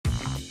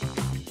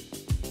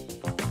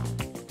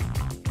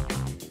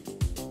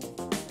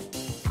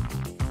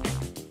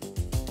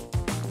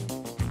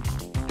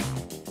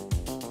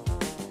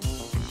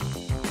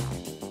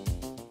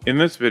In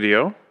this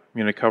video, I'm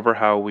going to cover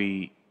how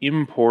we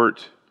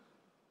import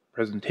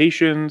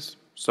presentations,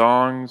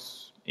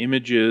 songs,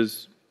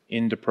 images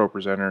into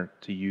ProPresenter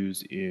to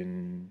use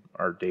in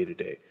our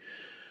day-to-day.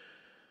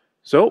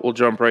 So we'll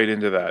jump right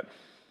into that.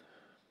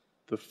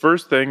 The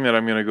first thing that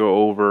I'm going to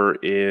go over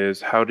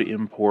is how to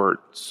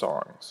import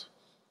songs.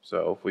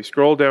 So if we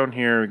scroll down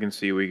here, we can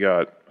see we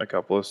got a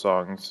couple of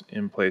songs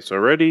in place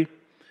already.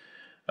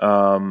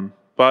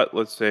 But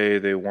let's say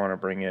they want to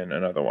bring in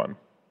another one.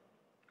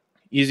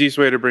 Easiest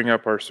way to bring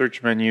up our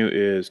search menu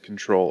is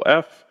Control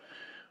F,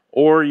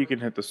 or you can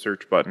hit the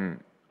search button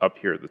up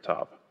here at the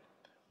top.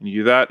 When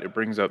you do that, it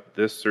brings up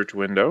this search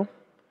window.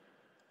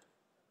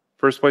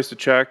 First place to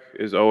check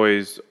is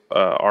always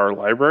our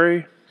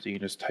library. So you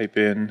can just type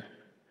in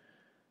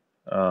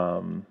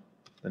the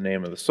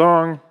name of the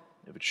song.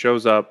 If it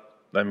shows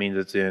up, that means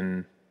it's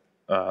in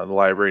the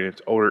library and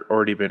it's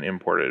already been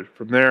imported.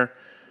 From there,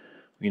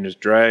 we can just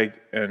drag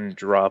and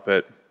drop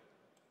it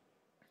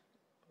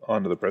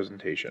onto the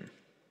presentation.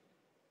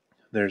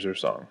 There's our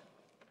song.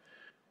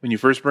 When you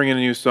first bring in a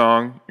new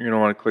song, you're going to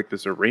want to click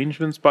this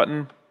Arrangements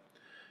button,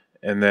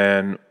 and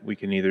then we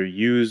can either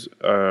use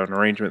an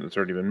arrangement that's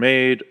already been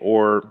made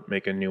or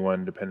make a new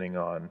one depending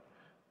on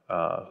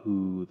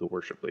who the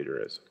worship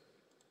leader is.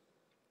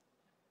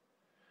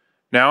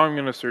 Now I'm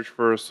going to search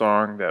for a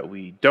song that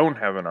we don't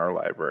have in our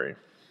library.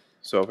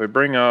 So if I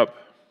bring up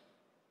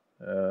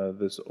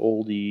this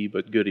oldie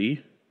but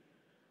goodie,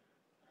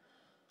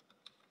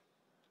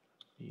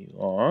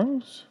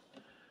 belongs,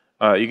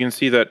 you can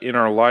see that in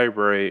our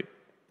library,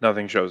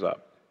 nothing shows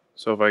up.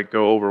 So if I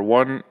go over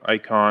one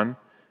icon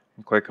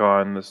and click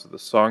on this, the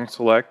Song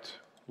Select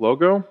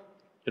logo,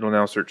 it'll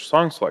now search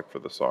Song Select for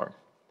the song.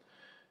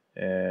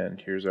 And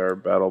here's our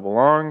Battle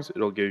Belongs.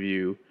 It'll give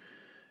you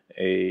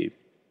a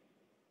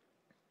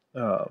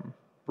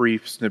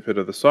brief snippet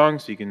of the song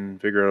so you can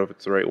figure out if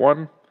it's the right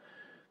one.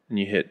 And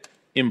you hit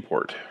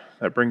Import.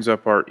 That brings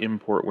up our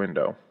import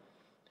window.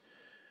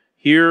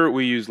 Here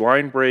we use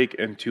line break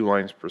and 2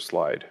 lines per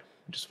slide.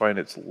 I just find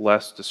it's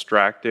less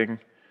distracting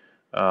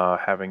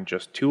having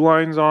just 2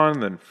 lines on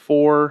than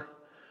 4,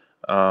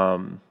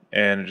 and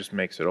it just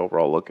makes it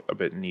overall look a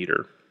bit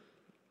neater.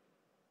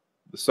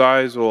 The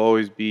size will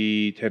always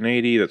be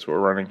 1080, that's what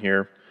we're running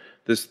here.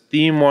 This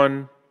theme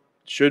one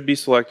should be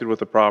selected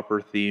with a proper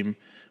theme,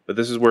 but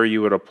this is where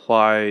you would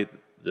apply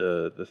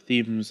the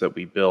themes that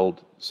we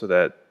build so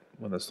that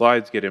when the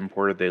slides get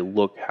imported, they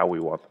look how we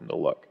want them to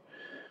look.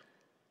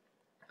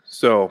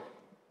 So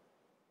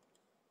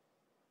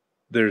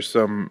there's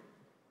some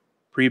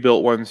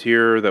pre-built ones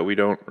here that we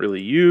don't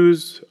really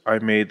use. I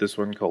made this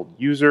one called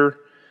User,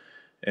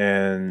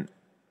 and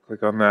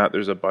click on that.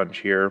 There's a bunch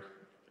here,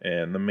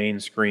 and the main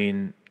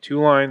screen 2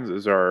 lines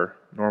is our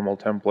normal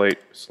template.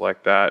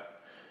 Select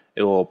that.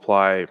 It will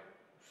apply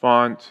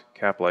font,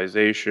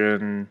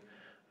 capitalization.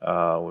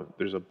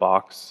 There's a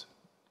box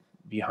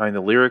behind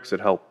the lyrics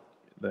that help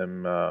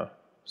them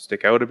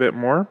stick out a bit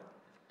more.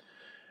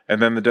 And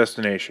then the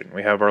destination.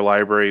 We have our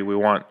library. We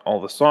want all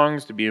the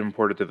songs to be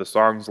imported to the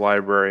songs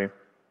library.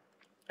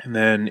 And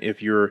then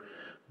if you're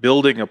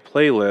building a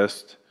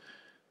playlist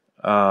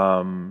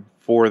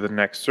for the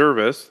next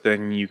service,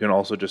 then you can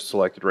also just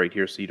select it right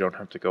here so you don't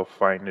have to go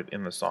find it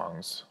in the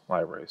songs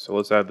library. So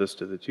let's add this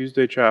to the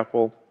Tuesday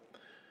Chapel.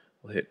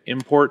 We'll hit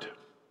Import,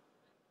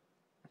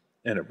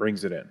 and it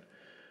brings it in.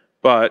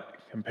 But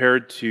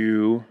compared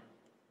to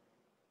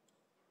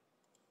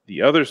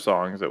the other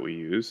songs that we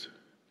use,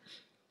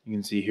 you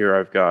can see here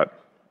I've got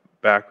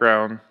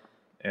background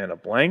and a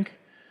blank.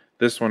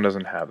 This one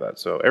doesn't have that.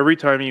 So every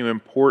time you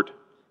import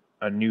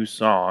a new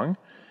song,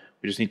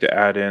 we just need to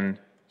add in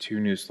 2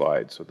 new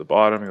slides. So at the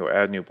bottom, go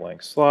add new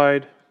blank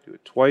slide, do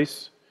it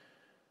twice.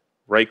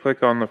 Right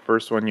click on the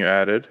first one you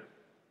added,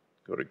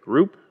 go to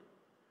Group,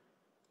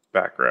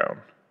 Background.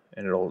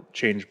 And it'll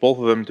change both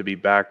of them to be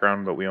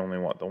background, but we only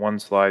want the one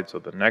slide. So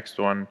the next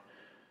one,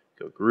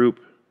 go Group,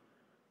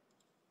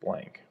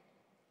 Blank.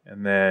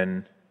 And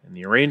then in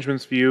the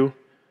Arrangements view,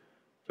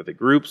 for the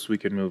groups, we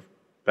can move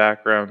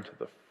background to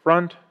the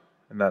front,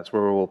 and that's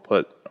where we'll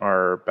put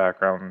our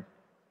background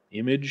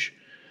image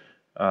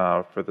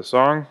for the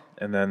song.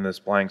 And then this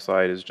blank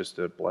slide is just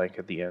a blank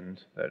at the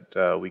end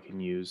that we can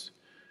use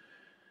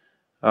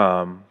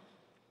for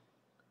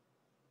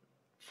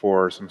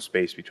some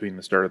space between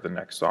the start of the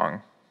next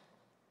song.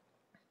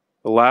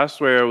 The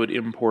last way I would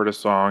import a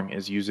song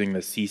is using the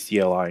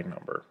CCLI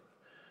number.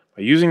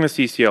 By using the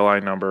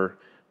CCLI number,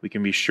 we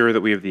can be sure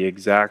that we have the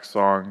exact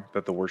song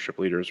that the worship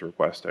leader is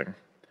requesting.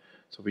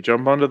 So if we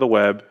jump onto the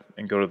web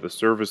and go to the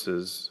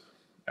Services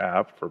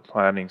app for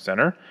Planning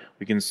Center,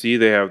 we can see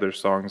they have their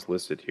songs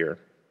listed here.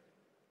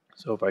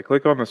 So if I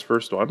click on this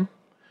first one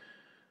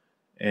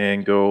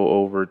and go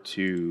over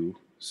to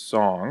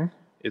Song,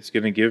 it's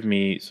going to give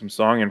me some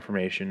song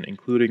information,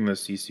 including the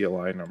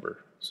CCLI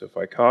number. So if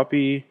I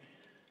copy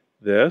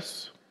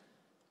this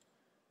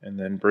and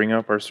then bring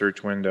up our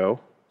search window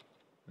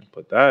and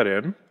put that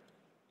in,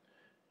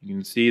 you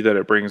can see that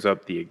it brings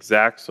up the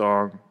exact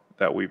song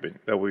that we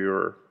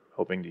were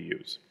hoping to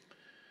use.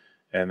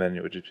 and then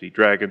it would just be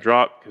drag and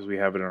drop because we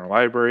have it in our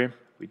library.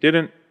 If we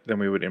didn't, then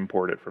we would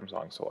import it from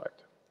Song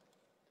Select.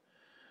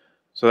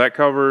 So that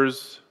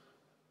covers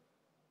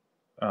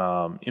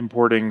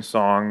importing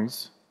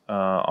songs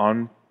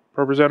on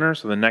ProPresenter.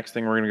 So the next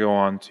thing we're going to go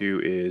on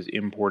to is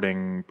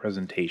importing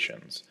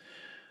presentations.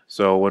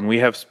 So when we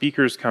have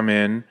speakers come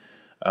in,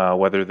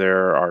 whether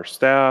they're our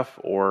staff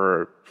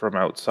or from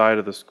outside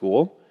of the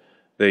school,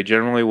 they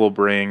generally will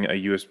bring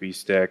a USB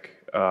stick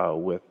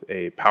with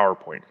a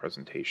PowerPoint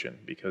presentation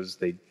because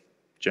they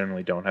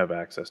generally don't have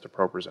access to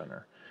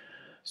ProPresenter.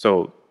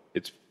 So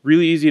it's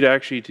really easy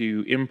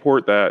to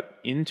import that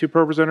into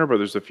ProPresenter, but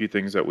there's a few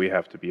things that we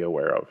have to be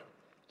aware of.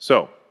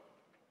 So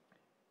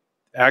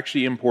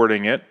actually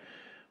importing it,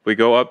 we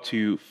go up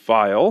to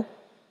File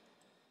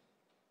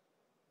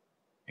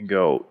and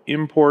go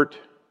Import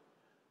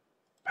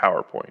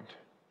PowerPoint.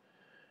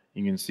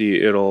 You can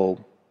see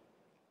it'll,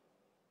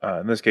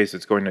 in this case,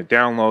 it's going to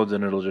downloads,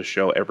 and it'll just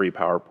show every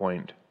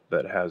PowerPoint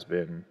that has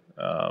been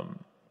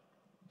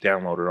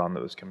downloaded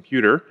onto this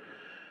computer.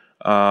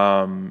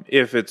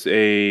 If it's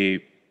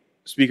a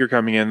speaker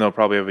coming in, they'll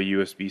probably have a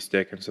USB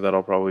stick, and so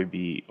that'll probably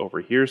be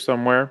over here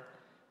somewhere.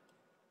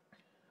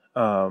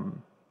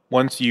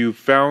 Once you've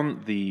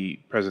found the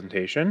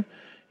presentation,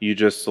 you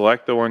just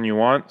select the one you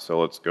want. So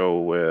let's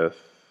go with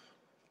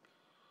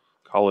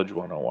College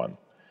 101.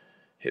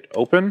 Hit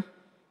Open.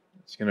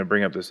 It's going to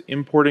bring up this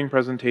importing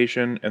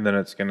presentation, and then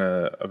it's going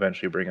to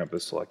eventually bring up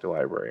this selected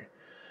library.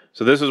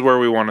 So this is where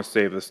we want to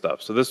save the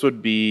stuff. So this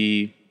would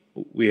be,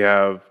 we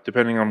have,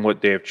 depending on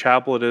what day of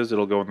chapel it is,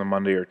 it'll go on the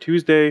Monday or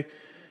Tuesday.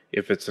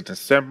 If it's an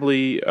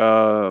assembly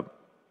chapel,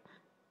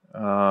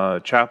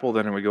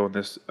 then it would go in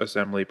this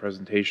assembly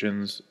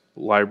presentations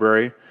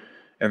library.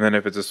 And then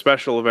if it's a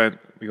special event,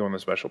 we go in the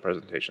special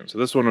presentation. So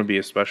this one would be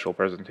a special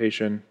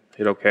presentation.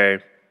 Hit OK.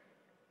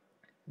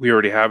 We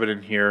already have it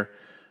in here,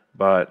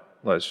 but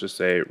let's just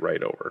say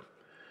right over.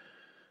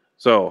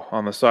 So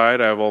on the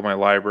side, I have all my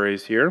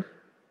libraries here.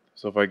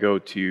 So if I go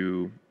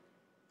to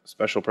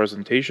special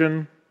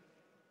presentation,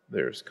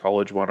 there's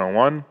College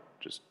 101.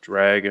 Just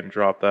drag and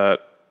drop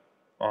that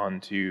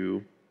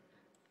onto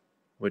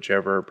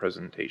whichever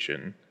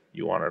presentation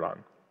you want it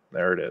on.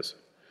 There it is.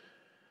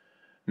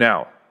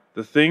 Now,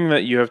 the thing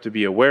that you have to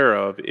be aware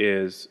of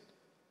is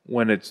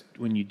when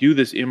you do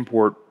this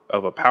import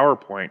of a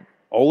PowerPoint,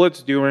 all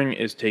it's doing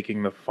is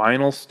taking the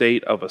final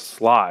state of a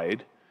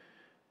slide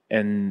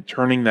and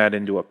turning that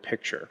into a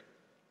picture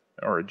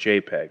or a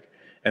JPEG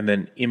and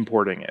then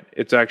importing it.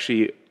 It's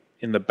actually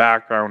in the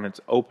background,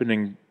 it's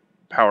opening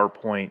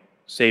PowerPoint,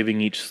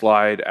 saving each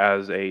slide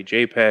as a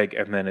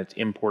JPEG, and then it's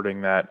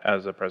importing that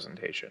as a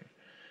presentation.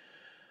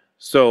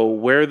 So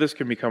where this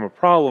can become a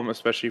problem,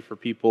 especially for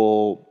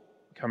people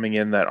coming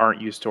in that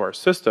aren't used to our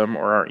system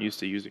or aren't used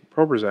to using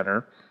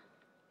ProPresenter,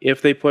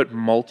 if they put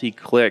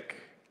multi-click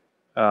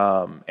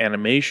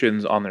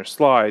animations on their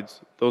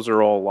slides, those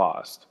are all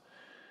lost.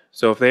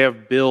 So if they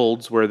have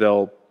builds where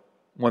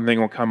one thing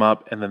will come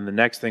up and then the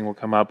next thing will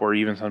come up, or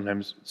even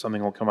sometimes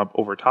something will come up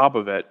over top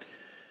of it,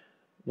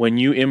 when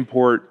you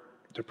import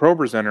to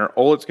ProPresenter,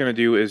 all it's going to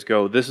do is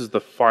go, this is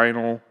the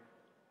final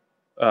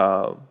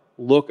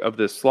look of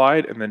this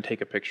slide, and then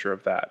take a picture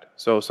of that.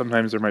 So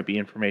sometimes there might be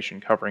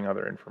information covering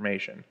other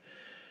information.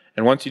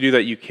 And once you do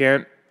that, you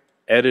can't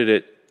edit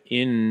it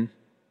in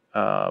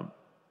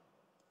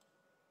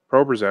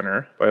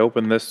ProPresenter. If I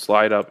open this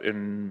slide up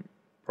in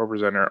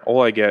ProPresenter,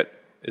 all I get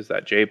is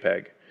that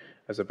JPEG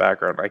as a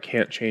background. I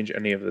can't change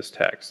any of this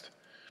text.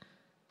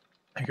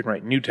 I can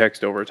write new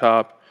text over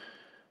top,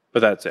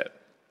 but that's it.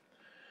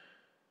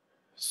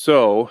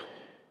 So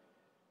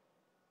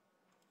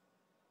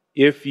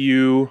if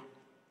you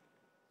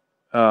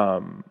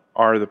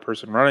are the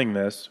person running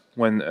this,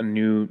 when a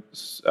new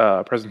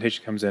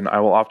presentation comes in, I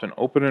will often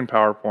open in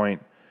PowerPoint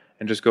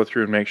and just go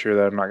through and make sure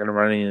that I'm not going to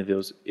run any of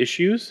those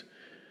issues.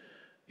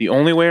 The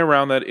only way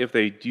around that, if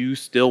they do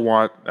still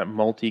want that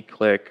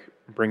multi-click,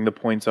 bring the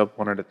points up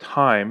one at a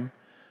time,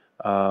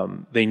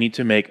 they need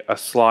to make a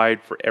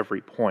slide for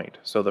every point.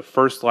 So the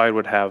first slide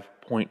would have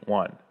point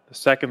 1. The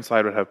second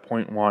slide would have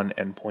point 1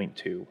 and point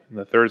 2. And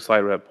the third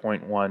slide would have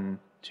point 1,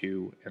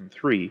 2, and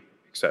 3,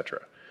 etc.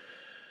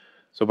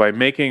 So by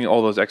making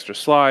all those extra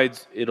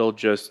slides, it'll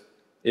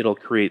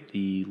create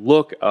the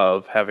look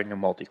of having a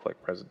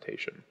multi-click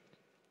presentation.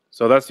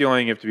 So that's the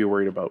only thing you have to be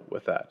worried about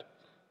with that.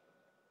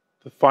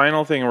 The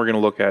final thing we're going to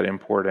look at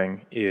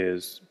importing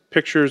is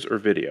pictures or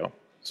video.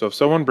 So if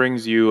someone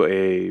brings you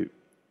a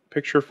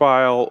picture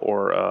file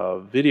or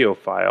a video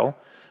file,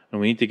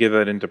 and we need to get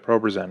that into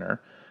ProPresenter,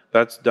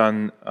 that's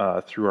done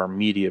through our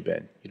media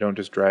bin. You don't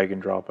just drag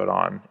and drop it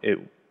on. It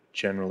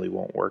generally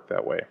won't work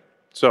that way.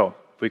 So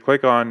if we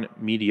click on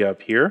media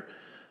up here,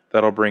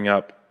 that'll bring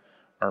up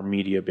our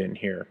media bin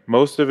here.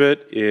 Most of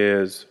it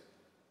is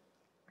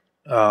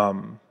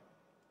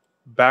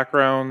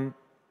background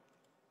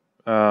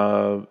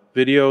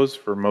videos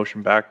for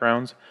motion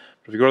backgrounds.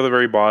 But if you go to the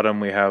very bottom,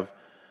 we have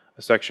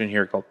a section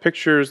here called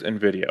pictures and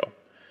video.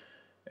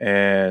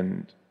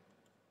 And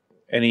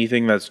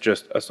anything that's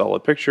just a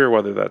solid picture,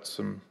 whether that's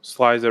some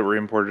slides that were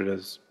imported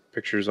as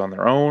pictures on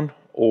their own,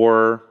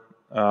 or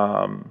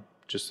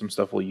just some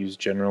stuff we'll use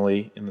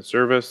generally in the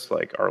service,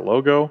 like our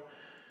logo,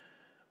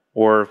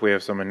 or if we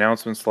have some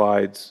announcement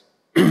slides,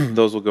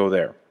 those will go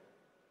there.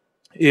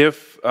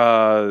 If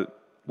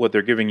what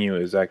they're giving you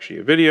is actually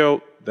a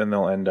video, then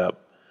they'll end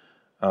up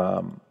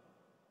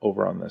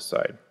over on this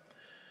side.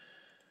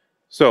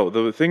 So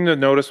the thing to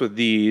notice with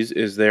these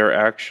is they've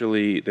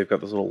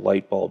got this little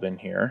light bulb in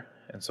here.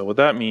 And so what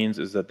that means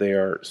is that they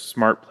are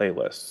smart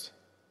playlists.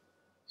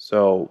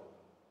 So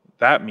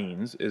that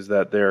means is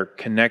that they're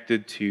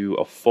connected to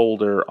a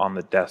folder on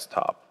the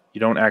desktop. You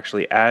don't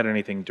actually add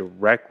anything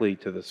directly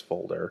to this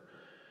folder.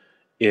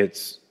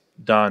 It's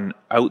done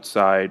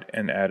outside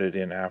and added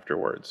in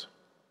afterwards.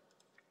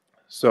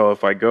 So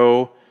if I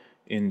go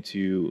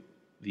into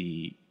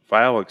the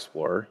File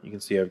Explorer, you can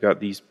see I've got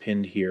these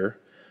pinned here.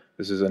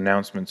 This is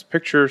Announcements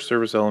Picture,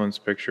 Service Elements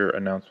Picture,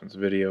 Announcements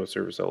Video,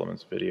 Service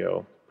Elements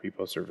Video,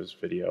 Pre-Post Service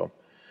Video.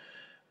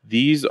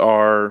 These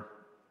are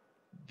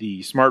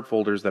the smart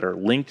folders that are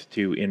linked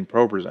to in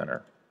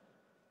ProPresenter.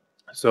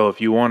 So if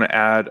you want to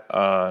add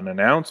an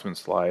announcement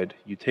slide,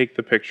 you take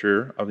the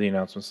picture of the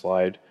announcement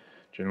slide,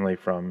 generally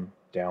from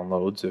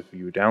downloads if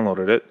you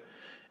downloaded it,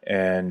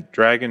 and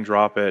drag and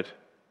drop it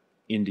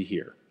into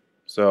here.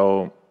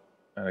 So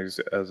as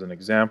an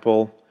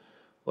example,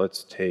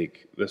 let's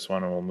take this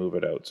one and we'll move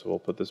it out. So we'll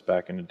put this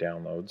back into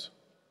downloads.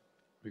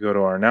 We go to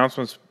our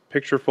announcements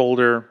picture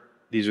folder.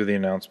 These are the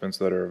announcements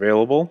that are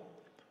available.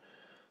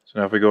 So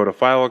now if we go to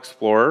File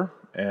Explorer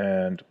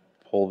and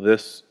pull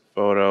this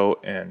photo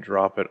and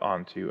drop it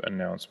onto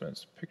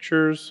announcements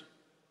pictures,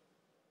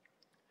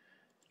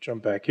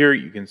 jump back here,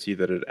 you can see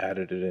that it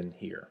added it in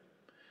here.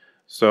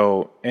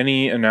 So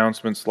any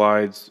announcement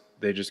slides,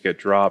 they just get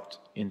dropped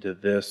into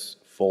this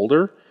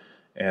folder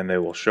and they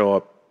will show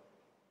up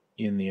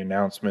in the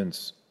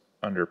announcements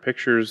under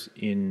pictures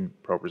in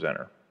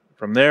ProPresenter.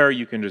 From there,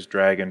 you can just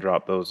drag and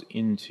drop those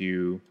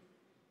into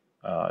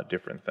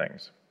different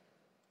things.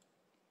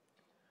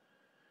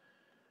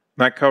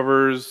 That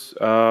covers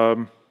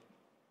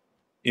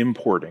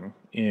importing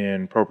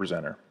in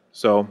ProPresenter.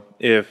 So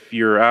if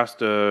you're asked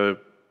to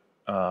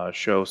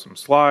show some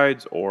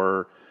slides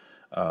or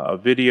a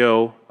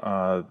video,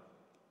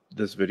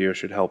 this video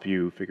should help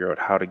you figure out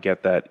how to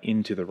get that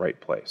into the right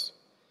place.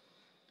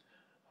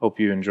 Hope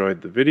you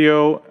enjoyed the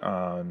video.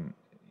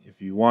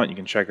 If you want, you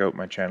can check out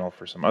my channel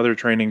for some other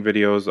training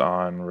videos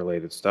on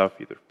related stuff,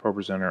 either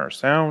ProPresenter or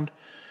sound.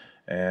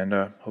 And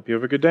hope you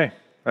have a good day.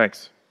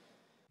 Thanks.